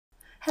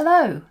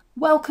Hello,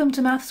 welcome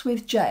to Maths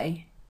with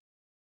Jay.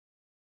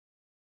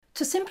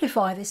 To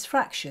simplify this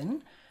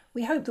fraction,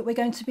 we hope that we're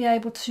going to be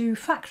able to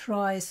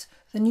factorise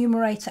the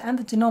numerator and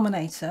the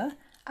denominator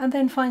and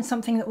then find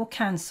something that will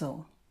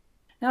cancel.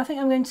 Now I think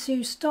I'm going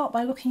to start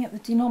by looking at the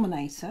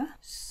denominator.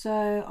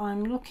 So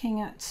I'm looking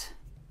at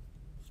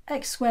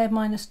x squared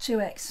minus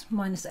 2x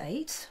minus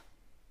 8,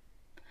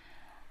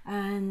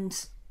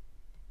 and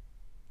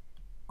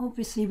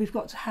obviously we've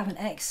got to have an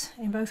x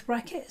in both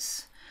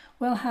brackets.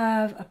 We'll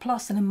have a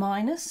plus and a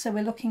minus, so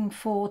we're looking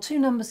for two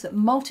numbers that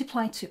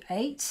multiply to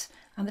 8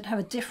 and that have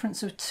a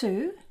difference of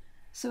 2.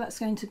 So that's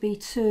going to be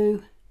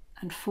 2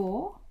 and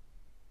 4.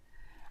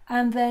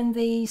 And then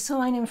the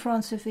sign in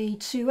front of the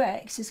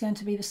 2x is going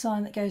to be the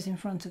sign that goes in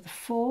front of the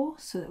 4,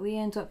 so that we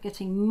end up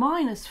getting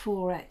minus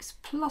 4x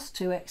plus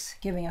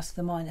 2x, giving us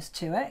the minus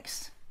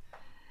 2x.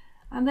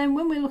 And then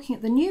when we're looking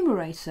at the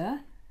numerator,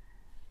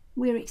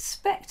 we're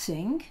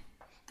expecting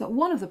that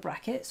one of the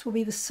brackets will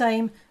be the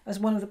same as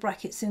one of the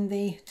brackets in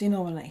the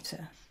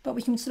denominator. But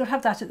we can sort of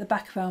have that at the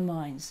back of our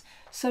minds.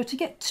 So to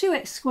get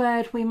 2x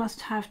squared, we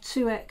must have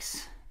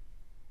 2x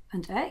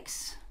and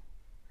x.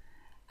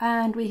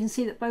 And we can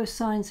see that both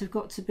signs have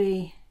got to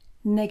be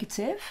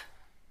negative.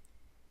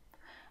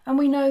 And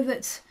we know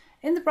that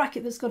in the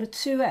bracket that's got a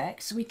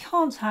 2x, we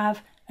can't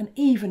have an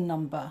even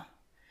number,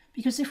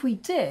 because if we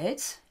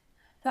did,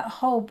 that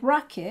whole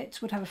bracket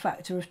would have a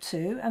factor of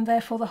 2, and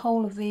therefore the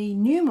whole of the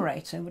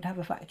numerator would have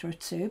a factor of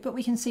 2. But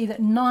we can see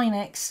that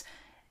 9x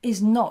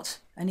is not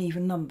an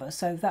even number,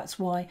 so that's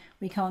why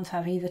we can't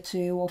have either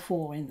 2 or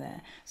 4 in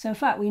there. So in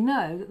fact we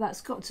know that that's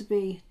got to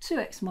be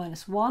 2x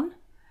minus 1,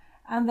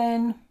 and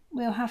then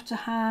we'll have to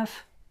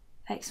have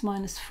x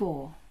minus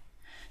 4.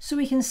 So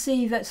we can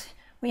see that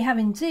we have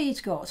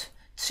indeed got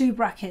two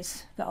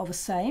brackets that are the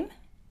same,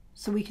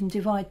 so we can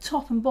divide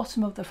top and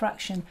bottom of the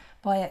fraction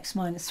by x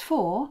minus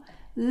 4,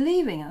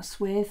 leaving us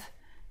with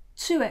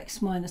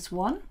 2x minus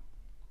 1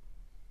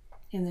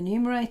 in the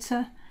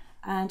numerator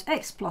and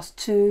x plus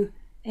 2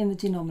 in the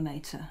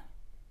denominator.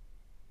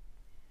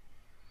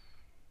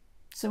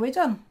 So we're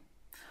done.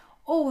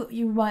 All that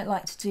you might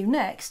like to do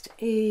next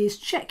is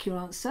check your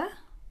answer.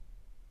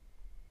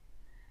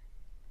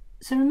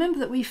 So remember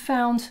that we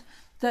found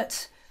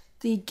that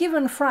the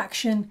given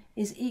fraction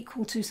is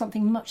equal to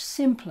something much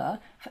simpler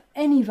for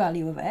any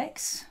value of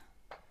x.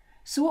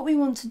 So what we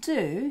want to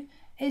do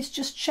is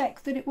just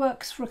check that it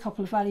works for a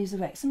couple of values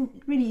of x,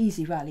 and really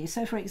easy values.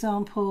 So for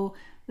example,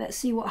 let's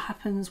see what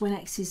happens when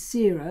x is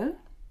 0.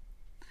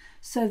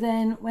 So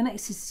then when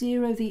x is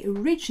 0, the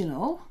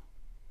original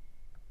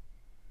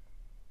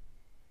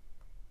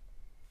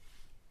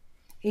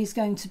is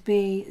going to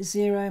be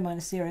 0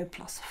 minus 0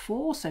 plus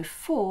 4, so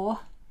 4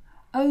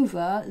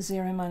 over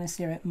 0 minus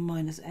 0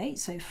 minus 8,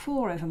 so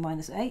 4 over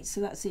minus 8, so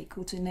that's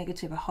equal to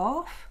negative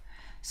 1/2.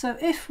 So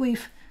if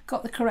we've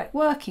got the correct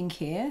working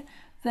here,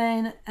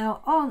 then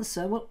our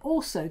answer will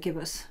also give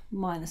us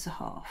minus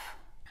 1/2.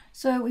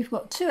 So we've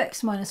got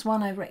 2x minus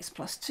 1 over x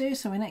plus 2,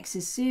 so when x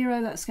is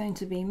 0, that's going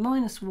to be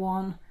minus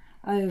 1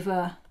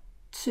 over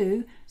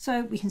 2.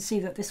 So we can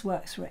see that this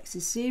works for x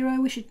is 0.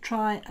 We should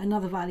try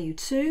another value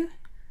 2.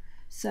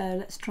 So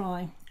let's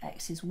try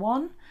x is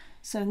 1.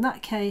 So in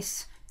that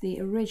case,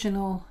 the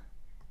original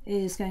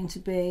is going to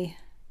be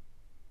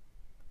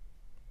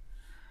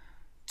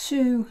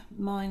 2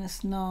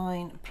 minus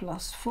 9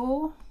 plus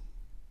 4,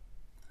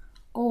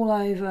 all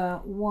over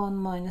 1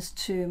 minus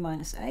 2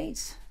 minus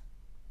 8.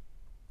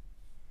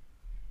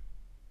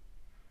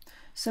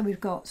 So we've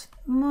got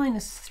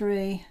minus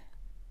 3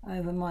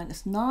 over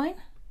minus 9,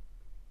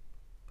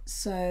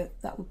 so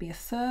that would be a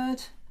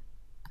third.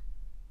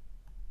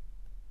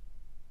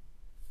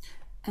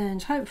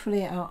 And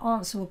hopefully our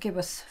answer will give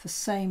us the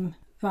same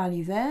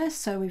value there.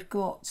 So we've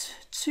got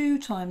 2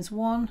 times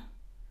 1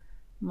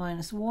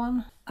 minus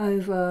 1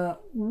 over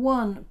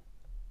 1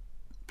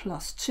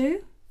 plus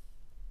 2,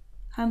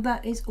 and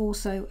that is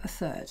also a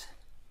third.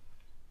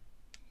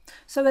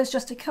 So there's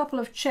just a couple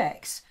of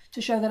checks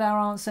to show that our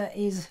answer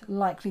is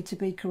likely to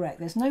be correct.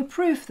 There's no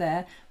proof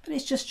there, but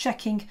it's just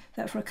checking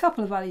that for a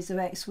couple of values of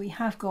x we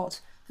have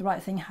got the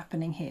right thing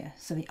happening here.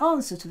 So the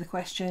answer to the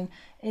question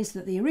is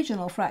that the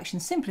original fraction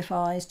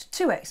simplifies to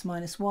 2x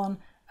minus 1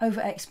 over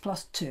x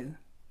plus 2.